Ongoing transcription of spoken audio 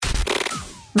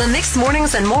The Mixed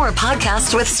Mornings and More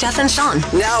podcast with Steph and Sean.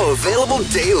 Now available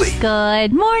daily.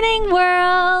 Good morning,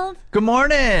 world. Good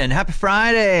morning. Happy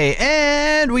Friday.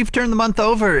 And we've turned the month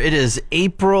over. It is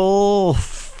April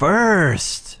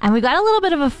 1st. And we got a little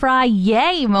bit of a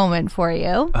Fry-yay moment for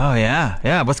you. Oh, yeah.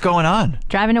 Yeah. What's going on?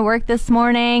 Driving to work this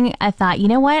morning, I thought, you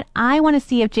know what? I want to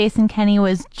see if Jason Kenney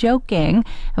was joking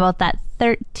about that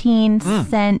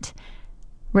 13-cent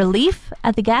relief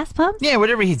at the gas pump. Yeah,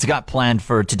 whatever he's got planned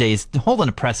for today's holding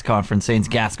a press conference saying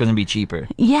gas going to be cheaper.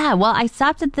 Yeah, well, I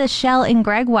stopped at the Shell in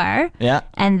Gregoire. Yeah.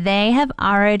 And they have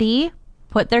already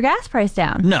put their gas price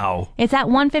down. No. It's at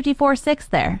 $1.54.6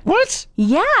 there. What?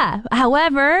 Yeah.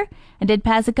 However, I did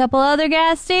pass a couple other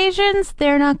gas stations.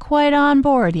 They're not quite on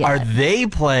board yet. Are they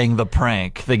playing the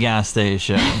prank, the gas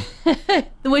station?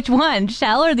 Which one?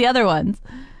 Shell or the other ones?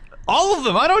 All of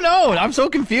them. I don't know. I'm so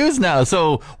confused now.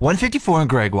 So 154 in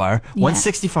Gregoire,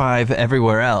 165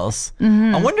 everywhere else.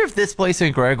 Mm-hmm. I wonder if this place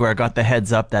in Gregoire got the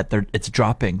heads up that it's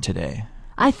dropping today.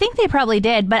 I think they probably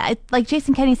did, but like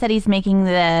Jason Kenney said, he's making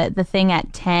the thing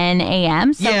at 10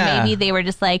 a.m. So maybe they were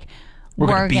just like, we're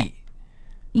going to beat.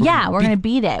 We're going to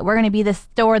beat it. We're going to be the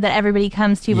store that everybody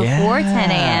comes to before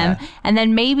 10 a.m. And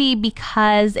then maybe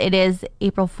because it is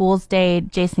April Fool's Day,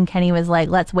 Jason Kenney was like,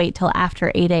 let's wait till after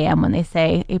 8 a.m. when they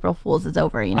say April Fool's is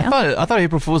over, you know? I thought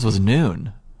April Fool's was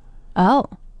noon. Oh.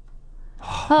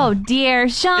 Oh, dear,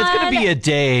 Sean. It's going to be a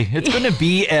day. It's going to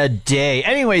be a day.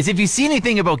 Anyways, if you see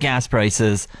anything about gas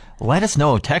prices, let us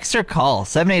know. Text or call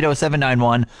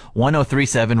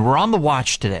 780-791-1037. We're on the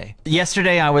watch today.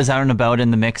 Yesterday, I was out and about in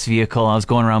the Mix vehicle. I was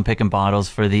going around picking bottles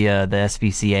for the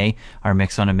SPCA, our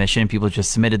Mix on a Mission. People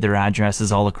just submitted their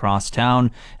addresses all across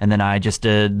town. And then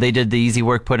they did the easy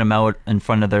work, put them out in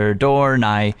front of their door, and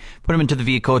I put them into the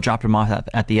vehicle, dropped them off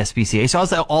at the SPCA. So I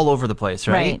was all over the place,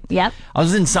 right? Yep. I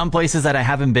was in some places that I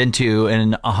haven't been to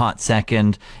in a hot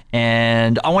second.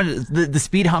 And I wanted the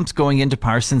speed humps going into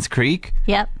Parsons Creek.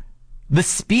 Yep. The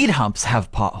speed humps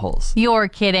have potholes. You're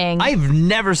kidding. I've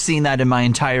never seen that in my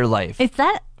entire life. Is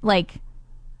that like...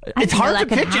 It's hard to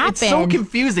picture. Happen. It's so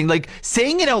confusing. Like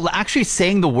actually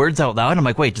saying the words out loud, I'm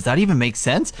like, wait, does that even make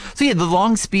sense? So yeah, the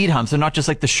long speed humps are not just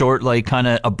like the short, like kind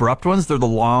of abrupt ones. They're the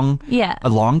long,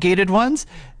 elongated ones.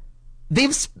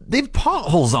 They've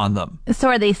potholes on them. So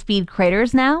are they speed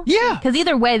craters now? Yeah. Because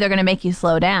either way, they're going to make you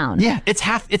slow down. Yeah, it's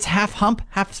half hump,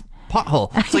 half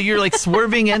pothole. So you're like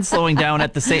swerving and slowing down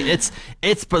at the same.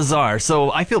 It's bizarre.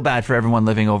 So I feel bad for everyone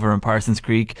living over in Parsons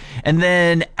Creek. And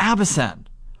then Abysan.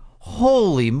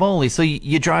 Holy moly. So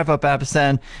you drive up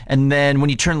Abysan, and then when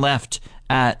you turn left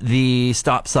at the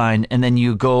stop sign and then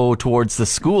you go towards the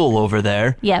school over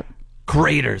there. Yep.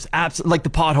 Craters, like the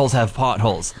potholes have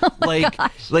potholes.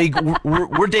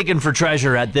 We're digging for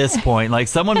treasure at this point. Like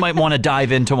someone might want to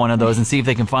dive into one of those and see if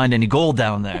they can find any gold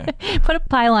down there. Put a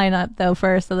pylon up though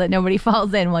first so that nobody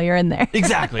falls in while you're in there.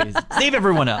 Exactly. Save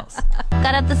everyone else.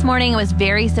 Got up this morning and was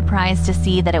very surprised to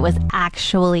see that it was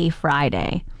actually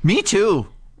Friday. Me too.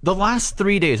 The last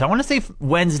 3 days, I want to say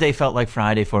Wednesday felt like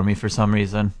Friday for me for some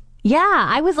reason. Yeah,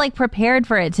 I was like prepared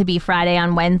for it to be Friday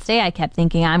on Wednesday. I kept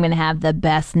thinking I'm going to have the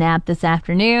best nap this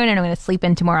afternoon and I'm going to sleep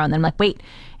in tomorrow. And then I'm like, wait,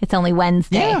 it's only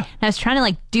Wednesday. Yeah. And I was trying to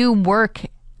like do work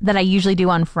that I usually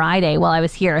do on Friday while I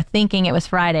was here thinking it was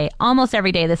Friday almost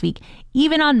every day this week.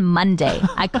 Even on Monday,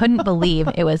 I couldn't believe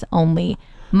it was only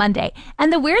Monday.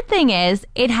 And the weird thing is,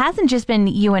 it hasn't just been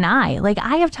you and I. Like,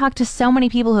 I have talked to so many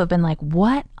people who have been like,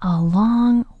 what a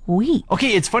long week.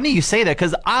 Okay, it's funny you say that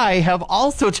because I have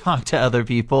also talked to other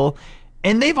people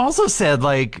and they've also said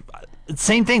like,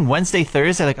 same thing, Wednesday,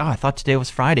 Thursday, like, oh, I thought today was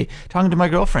Friday. Talking to my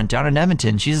girlfriend down in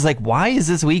Edmonton. She's like, why is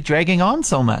this week dragging on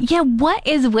so much? Yeah, what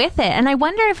is with it? And I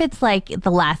wonder if it's like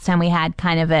the last time we had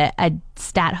kind of a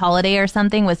stat holiday or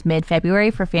something was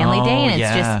mid-February for Family Day. And it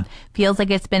just feels like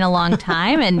it's been a long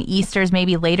time. And Easter's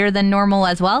maybe later than normal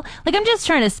as well. Like, I'm just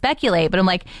trying to speculate, but I'm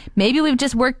like, maybe we've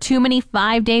just worked too many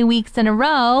 5-day weeks in a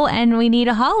row and we need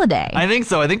a holiday. I think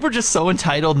so. I think we're just so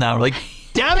entitled now. Like,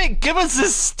 damn it, give us a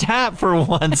stat for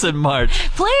once in March.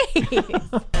 Please.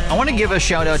 I want to give a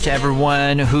shout out to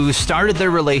everyone who started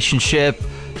their relationship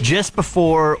just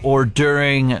before or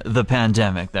during the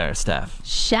pandemic there, Steph.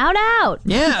 Shout out.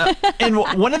 Yeah. And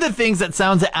one of the things that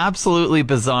sounds absolutely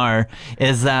bizarre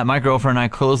is that my girlfriend and I,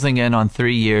 closing in on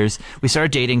 3 years, we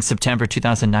started dating September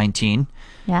 2019.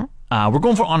 Yeah. We're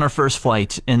going on our first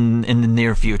flight in the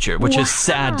near future, which is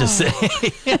sad to say.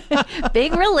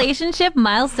 Big relationship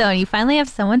milestone. You finally have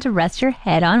someone to rest your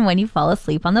head on when you fall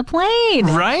asleep on the plane.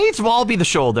 Right? Well, I'll be the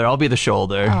shoulder. Oh,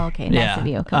 okay. Nice of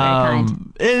you. Very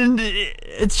kind. And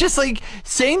it's just like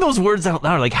saying those words out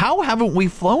loud. Like, how haven't we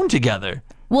flown together?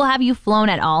 Well, have you flown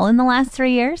at all in the last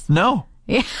 3 years? No.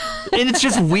 Yeah. And it's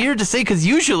just weird to say because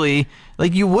usually,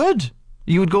 like, you would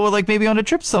go like maybe on a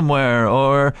trip somewhere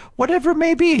or whatever it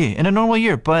may be in a normal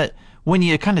year. But when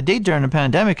you kind of date during a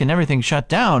pandemic and everything's shut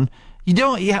down,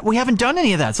 we haven't done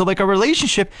any of that. So like our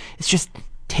relationship is just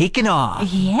taken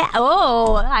off. Yeah.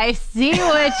 Oh, I see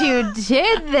what you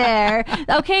did there.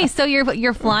 Okay, so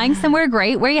you're flying somewhere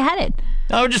great. Where are you headed?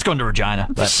 Oh, we're just going to Regina.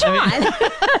 But, Sean.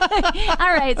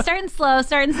 All right, starting slow,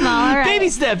 starting small. All right. Baby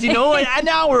steps, an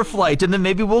hour flight, and then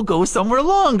maybe we'll go somewhere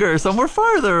longer, somewhere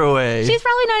farther away. She's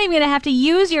probably not even going to have to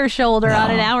use your shoulder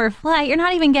on an hour flight. You're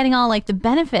not even getting all like the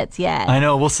benefits yet. I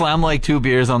know. We'll slam like 2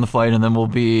 beers on the flight, and then we'll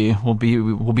be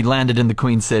landed in the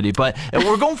Queen City. But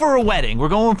we're going for a wedding. We're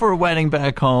going for a wedding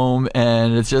back home,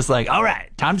 and it's just like, all right,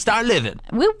 time to start living.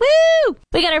 Woo woo!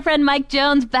 We got our friend Mike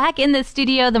Jones back in the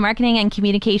studio, the marketing and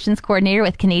communications coordinator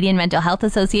with Canadian Mental Health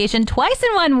Association. Twice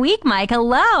in 1 week, Mike.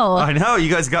 Hello. I know. You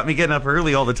guys got me getting up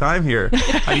early all the time here.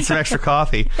 I need some extra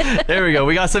coffee. There we go.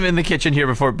 We got some in the kitchen here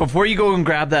before you go and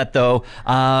grab that, though.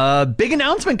 Big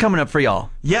announcement coming up for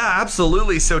y'all. Yeah,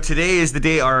 absolutely. So today is the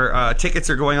day our tickets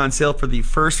are going on sale for the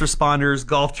First Responders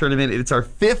Golf Tournament. It's our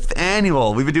 5th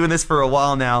annual. We've been doing this for a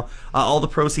while now. All the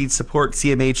proceeds support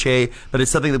CMHA, but it's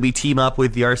something that we team up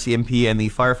with the RCMP and the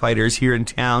firefighters here in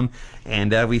town.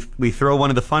 And we throw one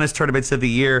of the funnest tournaments of the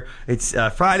year. It's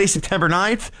Friday, September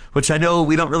 9th, which I know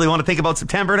we don't really want to think about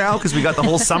September now because we got the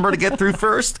whole summer to get through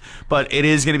first. But it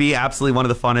is going to be absolutely one of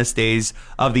the funnest days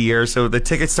of the year. So the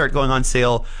tickets start going on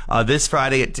sale this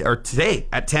Friday or today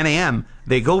at 10 a.m.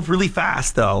 They go really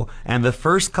fast, though. And the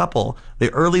first couple, the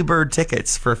early bird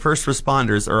tickets for first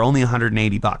responders are only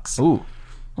 $180. Ooh.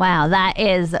 Wow, that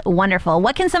is wonderful.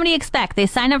 What can somebody expect? They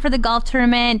sign up for the golf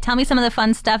tournament. Tell me some of the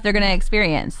fun stuff they're going to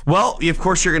experience. Well, of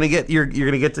course, you're going to get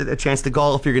a chance to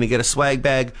golf. You're going to get a swag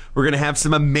bag. We're going to have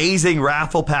some amazing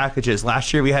raffle packages.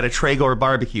 Last year, we had a Traeger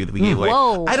barbecue that we gave away.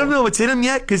 Whoa. I don't know what's in them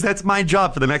yet because that's my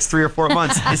job for the next 3 or 4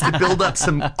 months is to build up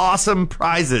some awesome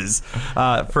prizes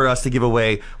for us to give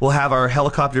away. We'll have our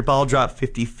helicopter ball drop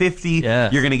 50-50.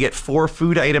 Yes. You're going to get 4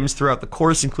 food items throughout the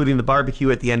course, including the barbecue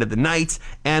at the end of the night.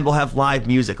 And we'll have live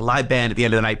music, a live band at the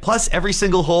end of the night. Plus, every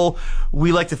single hole,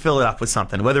 we like to fill it up with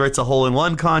something, whether it's a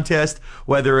hole-in-one contest,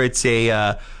 whether it's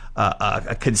a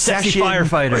concession, sexy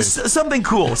firefighters, something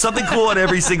cool on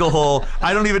every single hole.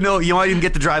 I don't even know. You might even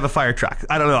get to drive a fire truck.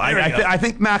 I don't know. I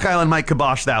think Mac Island might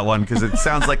kibosh that one because it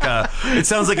sounds like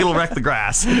it'll wreck the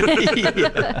grass.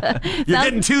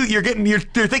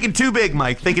 You're thinking too big,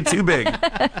 Mike. Thinking too big.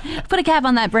 Put a cap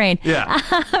on that brain. Yeah.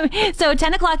 So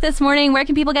 10 o'clock this morning, where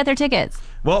can people get their tickets?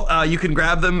 Well, you can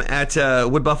grab them at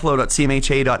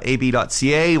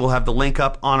woodbuffalo.cmha.ab.ca. We'll have the link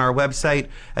up on our website,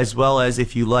 as well as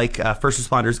if you like First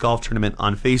Responders Golf Tournament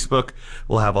on Facebook,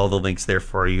 we'll have all the links there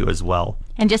for you as well.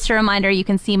 And just a reminder, you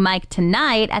can see Mike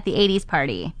tonight at the 80s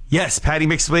party. Yes, Patty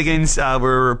McSwiggins.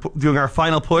 We're doing our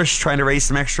final push, trying to raise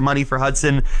some extra money for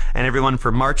Hudson and everyone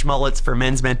for March Mullets for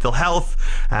men's mental health.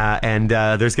 And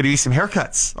there's going to be some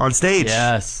haircuts on stage.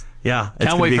 Yes. Yeah, it's Can't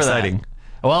going to wait be for exciting. That.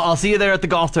 Well, I'll see you there at the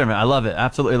golf tournament. I love it.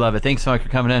 Absolutely love it. Thanks so much for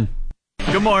coming in.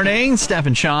 Good morning, Steph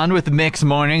and Sean with the Mix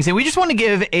Mornings. And we just want to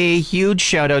give a huge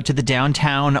shout out to the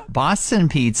Downtown Boston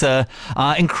Pizza.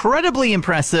 Incredibly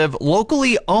impressive,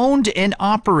 locally owned and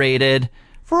operated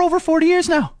for over 40 years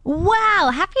now. Wow,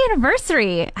 happy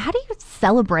anniversary. How do you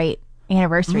celebrate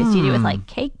anniversaries? Do you do it with like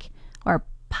cake or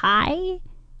pie?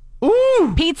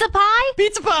 Ooh! Pizza pie?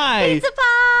 Pizza pie! Pizza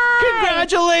pie!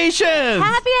 Congratulations!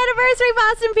 Happy anniversary,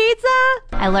 Boston Pizza!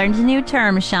 I learned a new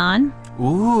term, Sean.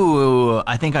 Ooh,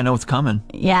 I think I know what's coming.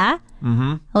 Yeah?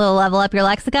 Mm-hmm. A little level up your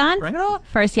lexicon? Bring it on.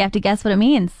 First, you have to guess what it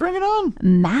means. Bring it on.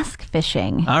 Mask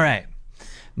fishing. All right.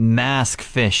 Mask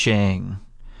fishing.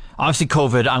 Obviously,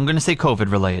 COVID. I'm going to say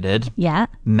COVID related. Yeah.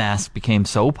 Mask became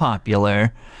so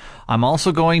popular. I'm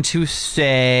also going to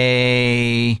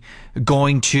say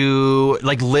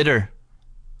like litter.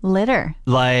 Litter.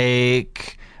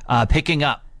 Like picking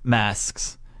up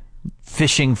masks,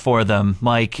 fishing for them,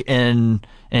 like in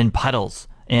puddles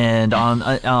and on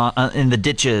in the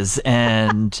ditches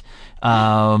and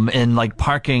in like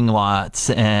parking lots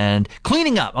and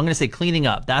cleaning up. I'm going to say cleaning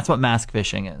up. That's what mask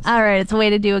fishing is. All right, it's a way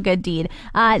to do a good deed.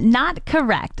 Not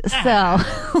correct. So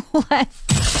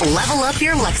let's level up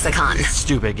your lexicon.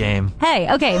 Stupid game.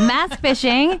 Hey, okay, mask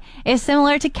fishing is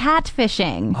similar to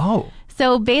catfishing. Oh.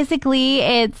 So basically,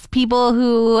 it's people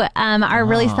who are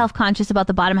really self-conscious about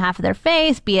the bottom half of their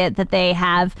face, be it that they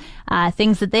have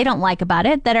things that they don't like about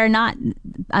it that are not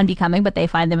unbecoming, but they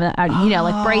find them,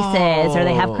 like braces, or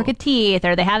they have crooked teeth,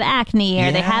 or they have acne,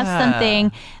 or they have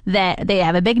something that they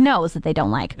have a big nose that they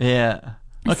don't like. Yeah.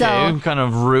 Okay, So- kind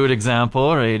of rude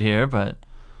example right here, but...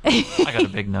 I got a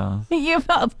big nose.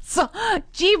 So,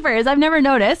 jeepers, I've never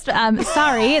noticed.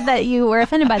 Sorry that you were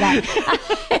offended by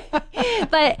that.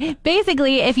 But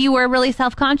basically, if you were really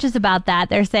self-conscious about that,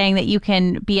 they're saying that you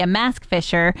can be a mask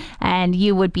fisher and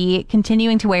you would be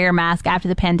continuing to wear your mask after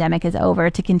the pandemic is over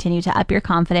to continue to up your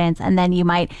confidence. And then you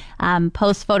might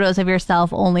post photos of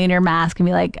yourself only in your mask and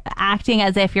be like acting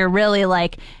as if you're really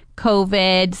like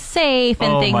COVID safe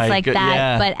and things like that.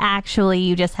 Yeah. But actually,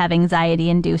 you just have anxiety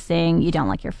inducing. You don't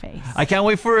like your face. I can't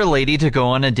wait for a lady to go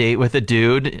on a date with a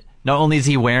dude. Not only is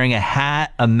he wearing a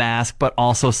hat, a mask, but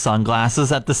also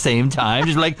sunglasses at the same time.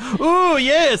 She's like, ooh,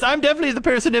 yes, I'm definitely the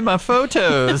person in my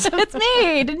photos. It's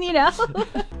me, didn't you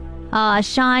know?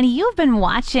 Sean, you've been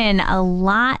watching a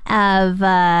lot of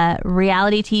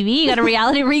reality TV. You got a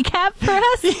reality recap for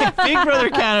us? Yeah, Big Brother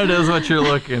Canada is what you're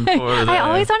looking for there. I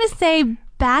always want to say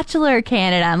Bachelor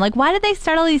Canada. I'm like, why did they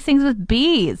start all these things with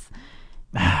B's?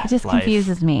 It just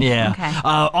confuses me. Yeah. Okay.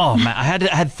 Oh man, I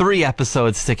had 3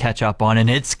 episodes to catch up on, and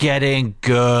it's getting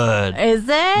good. Is it?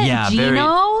 Yeah.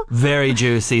 Gino? Very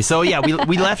juicy. So yeah,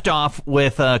 we left off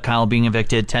with Kyle being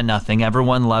evicted 10-0.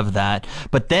 Everyone loved that.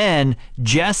 But then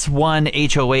Jess won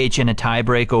HOH in a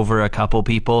tiebreak over a couple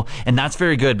people, and that's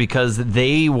very good because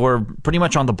they were pretty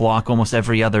much on the block almost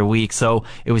every other week. So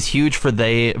it was huge for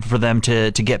them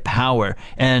to get power,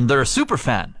 and they're a super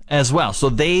fan as well. So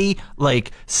they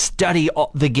like study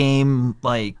the game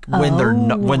like when they're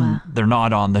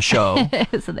not on the show.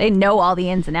 So they know all the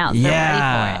ins and outs. They're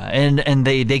yeah, ready for it. and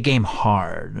they game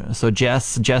hard. So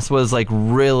Jess was like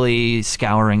really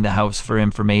scouring the house for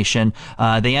information.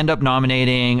 They end up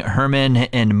nominating Herman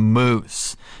and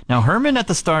Moose. Now Herman at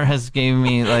the start has gave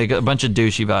me like a bunch of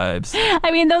douchey vibes.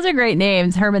 I mean, those are great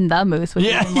names. Herman the Moose would be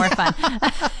even more fun.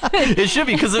 It should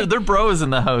be because they're bros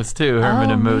in the house too, Herman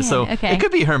and Moose. So it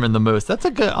could be Herman the Moose. That's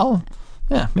a good.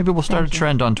 Yeah, maybe we'll start a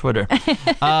trend on Twitter.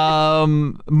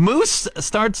 Moose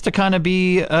starts to kind of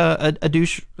be a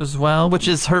douche as well, which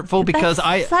is hurtful because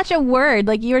such a word.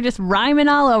 Like you were just rhyming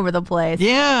all over the place.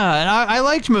 Yeah, and I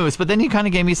liked Moose, but then he kind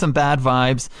of gave me some bad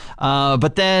vibes.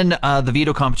 But then the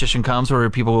veto competition comes where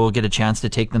people will get a chance to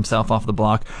take themselves off the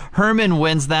block. Herman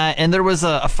wins that, and there was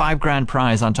a $5,000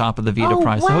 prize on top of the veto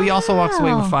prize. Wow. So he also walks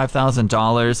away with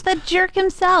 $5,000. The jerk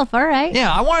himself. All right.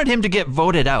 Yeah, I wanted him to get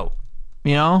voted out.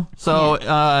 You know, so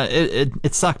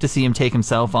it sucked to see him take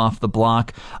himself off the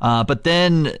block. But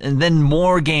then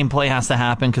more gameplay has to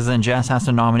happen because then Jess has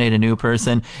to nominate a new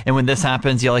person. And when this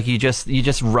happens, you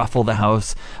just ruffle the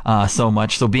house so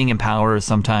much. So being in power is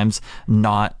sometimes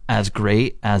not as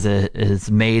great as it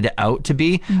is made out to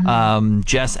be. Mm-hmm.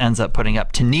 Jess ends up putting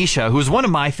up Tanisha, who's one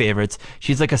of my favorites.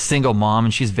 She's like a single mom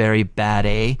and she's very bad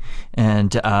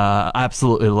and I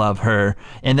absolutely love her.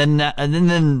 And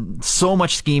then so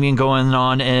much scheming going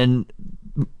on, and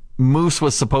Moose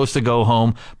was supposed to go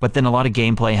home, but then a lot of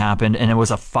gameplay happened, and it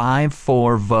was a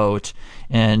 5-4 vote,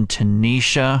 and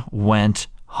Tanisha went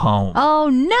home. Oh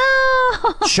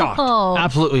no! Shocked.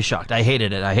 Absolutely shocked. I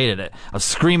hated it. I was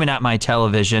screaming at my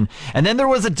television. And then there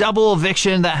was a double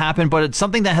eviction that happened, but it's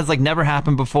something that has like never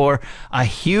happened before. A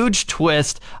huge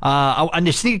twist. I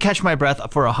just need to catch my breath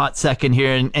for a hot second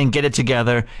here and get it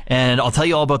together. And I'll tell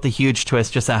you all about the huge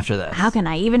twist just after this. How can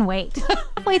I even wait?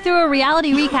 Halfway through a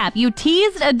reality recap, you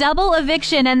teased a double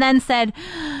eviction and then said,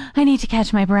 I need to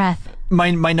catch my breath.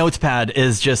 My notes pad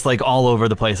is just like all over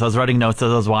the place. I was writing notes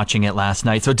as I was watching it last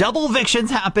night. So double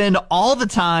evictions happen all the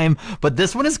time, but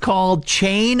this one is called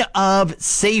Chain of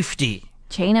Safety.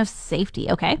 Chain of Safety,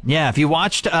 okay. Yeah, if you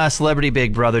watched Celebrity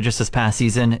Big Brother just this past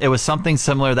season, it was something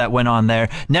similar that went on there.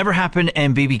 Never happened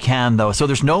in BB Can, though. So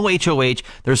there's no HOH,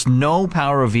 there's no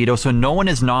power of veto, so no one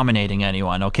is nominating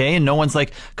anyone, okay? And no one's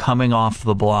like coming off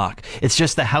the block. It's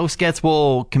just the house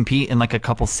will compete in like a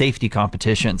couple safety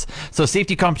competitions. So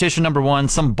safety competition number 1,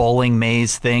 some bowling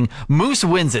maze thing. Moose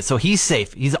wins it, so he's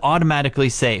safe. He's automatically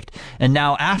saved. And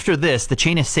now after this, the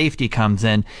Chain of Safety comes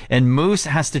in, and Moose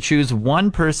has to choose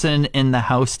one person in the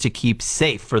house to keep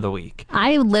safe for the week.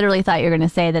 I literally thought you were going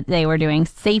to say that they were doing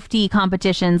safety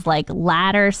competitions like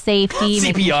ladder safety,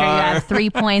 making sure you have 3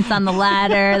 points on the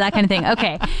ladder, that kind of thing.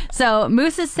 Okay, so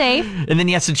Moose is safe. And then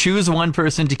he has to choose one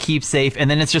person to keep safe, and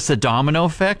then it's just a domino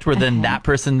effect where then that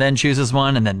person then chooses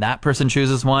one, and then that person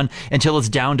chooses one, until it's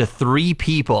down to 3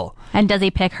 people. And does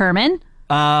he pick Herman?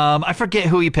 I forget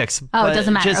who he picks. Oh, it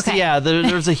doesn't matter. Okay. Yeah,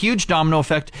 there's a huge domino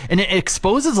effect, and it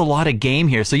exposes a lot of game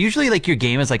here. So usually, like, your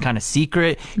game is like kind of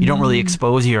secret. You don't really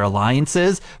expose your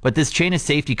alliances, but this Chain of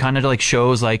Safety kind of like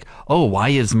shows like, oh, why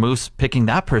is Moose picking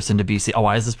that person to be safe? Oh,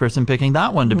 why is this person picking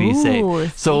that one to be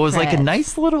safe? So it was like a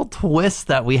nice little twist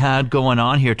that we had going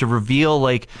on here to reveal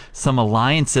like some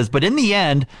alliances. But in the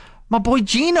end, my boy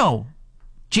Gino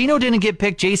Gino didn't get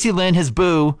picked. JC Lynn, his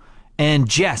boo, and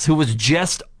Jess, who was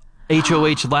just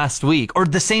HOH last week, or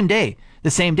the same day,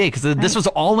 because this was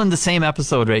all in the same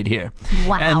episode right here.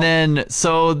 Wow. And then,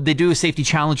 so they do safety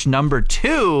challenge number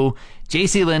 2.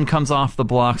 JC Lynn comes off the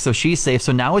block, so she's safe.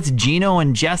 So now it's Gino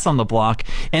and Jess on the block,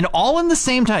 and all in the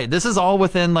same time. This is all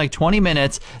within like 20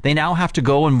 minutes. They now have to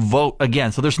go and vote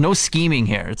again. So there's no scheming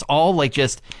here. It's all like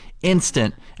just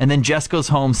instant. And then Jess goes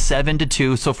home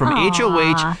 7-2. So from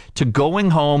HOH to going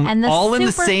home, and all in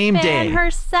the same day.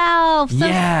 Herself. So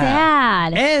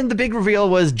sad. And the big reveal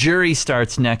was jury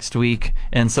starts next week.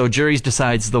 And so juries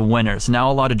decides the winners.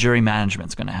 Now a lot of jury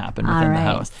management's going to happen within the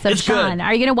house. So it's Sean, good.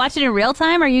 are you going to watch it in real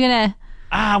time? Or are you going to...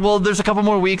 Well, there's a couple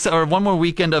more weeks or one more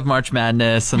weekend of March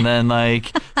Madness and then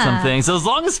like some things. So as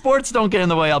long as sports don't get in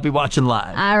the way, I'll be watching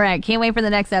live. All right. Can't wait for the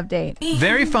next update.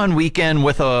 Very fun weekend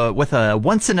with a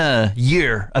once in a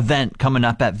year event coming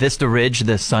up at Vista Ridge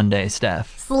this Sunday,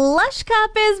 Steph. Slush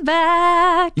Cup is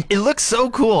back. It looks so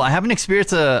cool. I haven't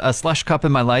experienced a slush cup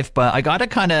in my life, but I got to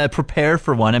kind of prepare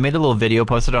for one. I made a little video,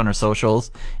 posted on our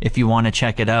socials if you want to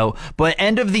check it out. But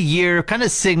end of the year, kind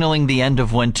of signaling the end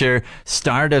of winter,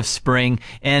 start of spring,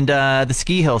 and the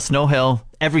ski hill, snow hill,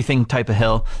 everything type of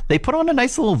hill. They put on a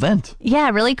nice little event.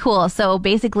 Yeah, really cool. So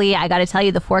basically, I got to tell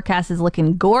you, the forecast is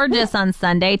looking gorgeous on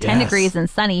Sunday, 10 degrees and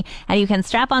sunny, and you can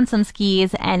strap on some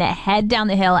skis and head down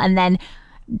the hill and then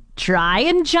try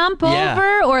and jump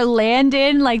over or land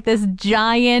in like this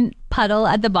giant puddle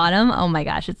at the bottom. Oh my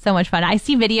gosh, it's so much fun. I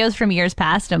see videos from years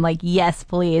past. I'm like, yes,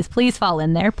 please fall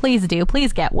in there. Please do.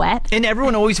 Please get wet. And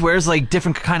everyone always wears like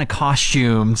different kind of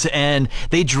costumes and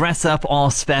they dress up all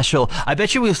special. I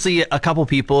bet you we'll see a couple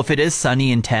people, if it is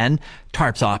sunny and 10,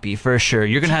 tarps oppie for sure.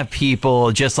 You're going to have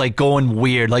people just like going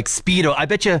weird, like Speedo. I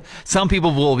bet you some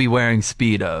people will be wearing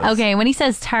Speedos. Okay, when he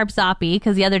says tarps oppie,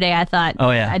 because the other day I thought,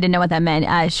 I didn't know what that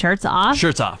meant. Shirts off?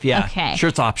 Shirts off, yeah. Okay.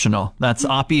 Shirts optional. That's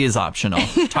oppie is optional.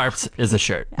 Tarps is a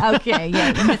shirt. Okay,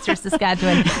 yeah, Mr.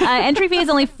 Saskatchewan. Entry fee is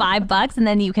only $5, and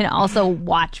then you can also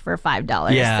watch for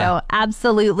 $5. Yeah. So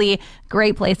absolutely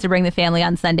great place to bring the family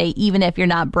on Sunday, even if you're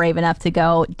not brave enough to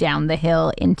go down the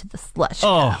hill into the slush.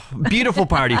 Oh, beautiful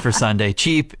party for Sunday.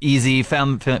 Cheap, easy,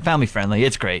 family friendly.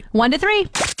 It's great. 1 to 3.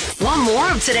 Want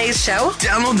more of today's show?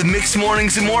 Download the Mixed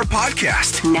Mornings and More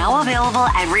podcast. Now available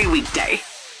every weekday.